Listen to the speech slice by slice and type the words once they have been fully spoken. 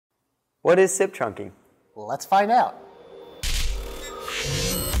What is SIP trunking? Let's find out.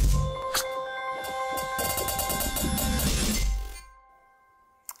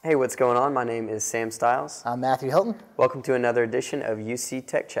 Hey, what's going on? My name is Sam Stiles. I'm Matthew Hilton. Welcome to another edition of UC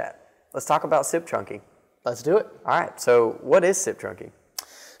Tech Chat. Let's talk about SIP trunking. Let's do it. All right, so what is SIP trunking?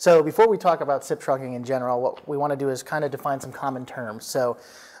 So before we talk about SIP trunking in general, what we want to do is kind of define some common terms. So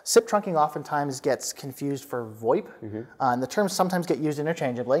SIP trunking oftentimes gets confused for VoIP, and the terms sometimes get used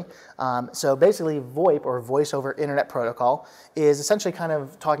interchangeably. So basically VoIP, or Voice over Internet Protocol, is essentially kind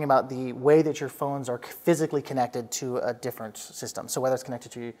of talking about the way that your phones are physically connected to a different system. So whether it's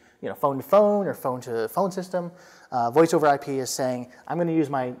connected to phone to phone or phone to phone system, Voice over IP is saying, I'm going to use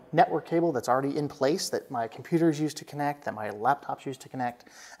my network cable that's already in place, that my computers use to connect, that my laptops use to connect,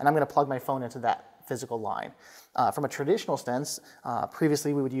 and I'm going to plug my phone into that physical line. From a traditional sense,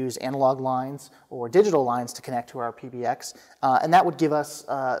 previously we would use analog lines or digital lines to connect to our PBX, and that would give us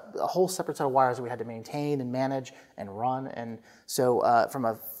a whole separate set of wires that we had to maintain and manage and run. And so from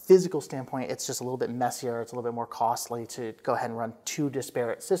a physical standpoint, it's just a little bit messier, it's a little bit more costly to go ahead and run two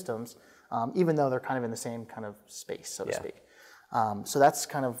disparate systems, even though they're kind of in the same kind of space, so to speak. So that's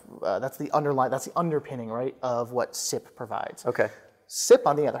kind of, that's the underpinning, right, of what SIP provides. Okay. SIP,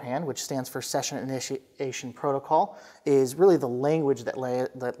 on the other hand, which stands for Session Initiation Protocol, is really the language that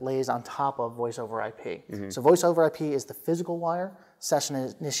lays on top of Voice over IP. So Voice over IP is the physical wire. Session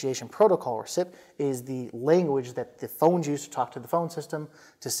Initiation Protocol, or SIP, is the language that the phones use to talk to the phone system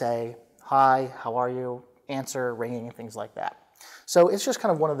to say, hi, how are you, answer, ringing, and things like that. So it's just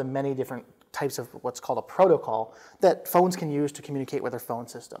kind of one of the many different types of what's called a protocol that phones can use to communicate with their phone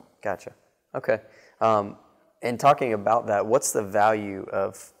system. Gotcha. Okay. And talking about that, what's the value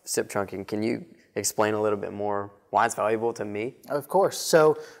of SIP trunking? Can you explain a little bit more why it's valuable to me? Of course.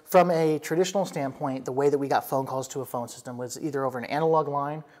 So from a traditional standpoint, the way that we got phone calls to a phone system was either over an analog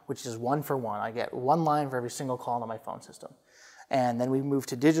line, which is 1 for 1. I get one line for every single call on my phone system. And then we moved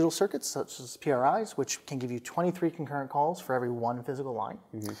to digital circuits, such as PRIs, which can give you 23 concurrent calls for every one physical line.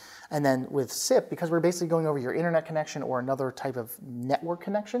 And then with SIP, because we're basically going over your internet connection or another type of network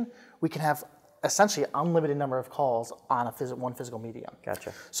connection, we can have essentially unlimited number of calls on one physical medium.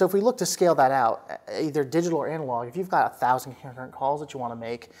 Gotcha. So if we look to scale that out, either digital or analog, if you've got 1,000 concurrent calls that you want to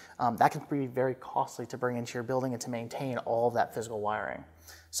make, that can be very costly to bring into your building and to maintain all of that physical wiring.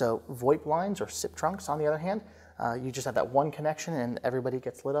 So VoIP lines or SIP trunks, on the other hand, you just have that one connection and everybody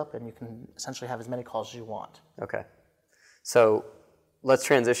gets lit up and you can essentially have as many calls as you want. Okay. So let's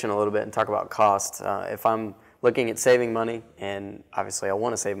transition a little bit and talk about cost. If I'm looking at saving money, and obviously I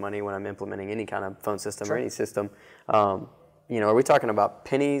want to save money when I'm implementing any kind of phone system or any system, are we talking about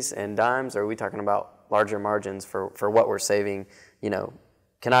pennies and dimes, or are we talking about larger margins for what we're saving?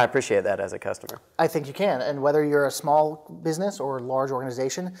 Can I appreciate that as a customer? I think you can, and whether you're a small business or a large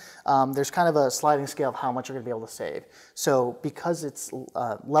organization, there's kind of a sliding scale of how much you're going to be able to save. So because it's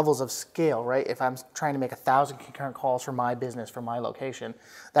levels of scale, right? If I'm trying to make 1,000 concurrent calls for my business, for my location,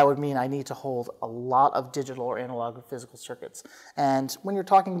 that would mean I need to hold a lot of digital or analog physical circuits. And when you're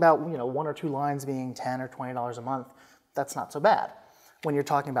talking about 1 or 2 lines being $10 or $20 a month, that's not so bad. When you're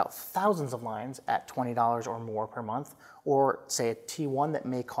talking about thousands of lines at $20 or more per month, or say a T1 that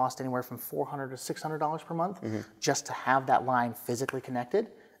may cost anywhere from $400 to $600 per month, just to have that line physically connected,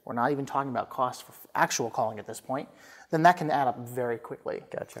 we're not even talking about cost for actual calling at this point, then that can add up very quickly.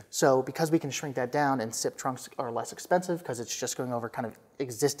 Gotcha. So because we can shrink that down and SIP trunks are less expensive because it's just going over kind of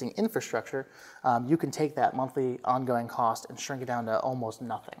existing infrastructure, you can take that monthly ongoing cost and shrink it down to almost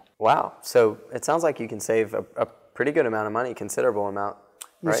nothing. Wow. So it sounds like you can save a pretty good amount of money, considerable amount.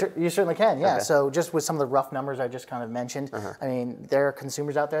 Right? You certainly can, yeah. Okay. So just with some of the rough numbers I just kind of mentioned, I mean, there are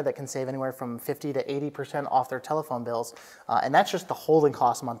consumers out there that can save anywhere from 50 to 80% off their telephone bills, and that's just the holding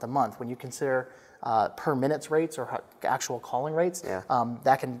cost month to month. When you consider per minutes rates or actual calling rates,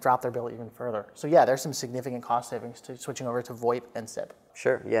 that can drop their bill even further. So yeah, there's some significant cost savings to switching over to VoIP and SIP.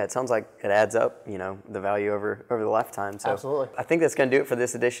 Sure, yeah, it sounds like it adds up, the value over the lifetime. So absolutely. I think that's going to do it for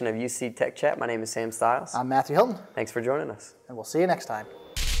this edition of UC Tech Chat. My name is Sam Stiles. I'm Matthew Hilton. Thanks for joining us. And we'll see you next time.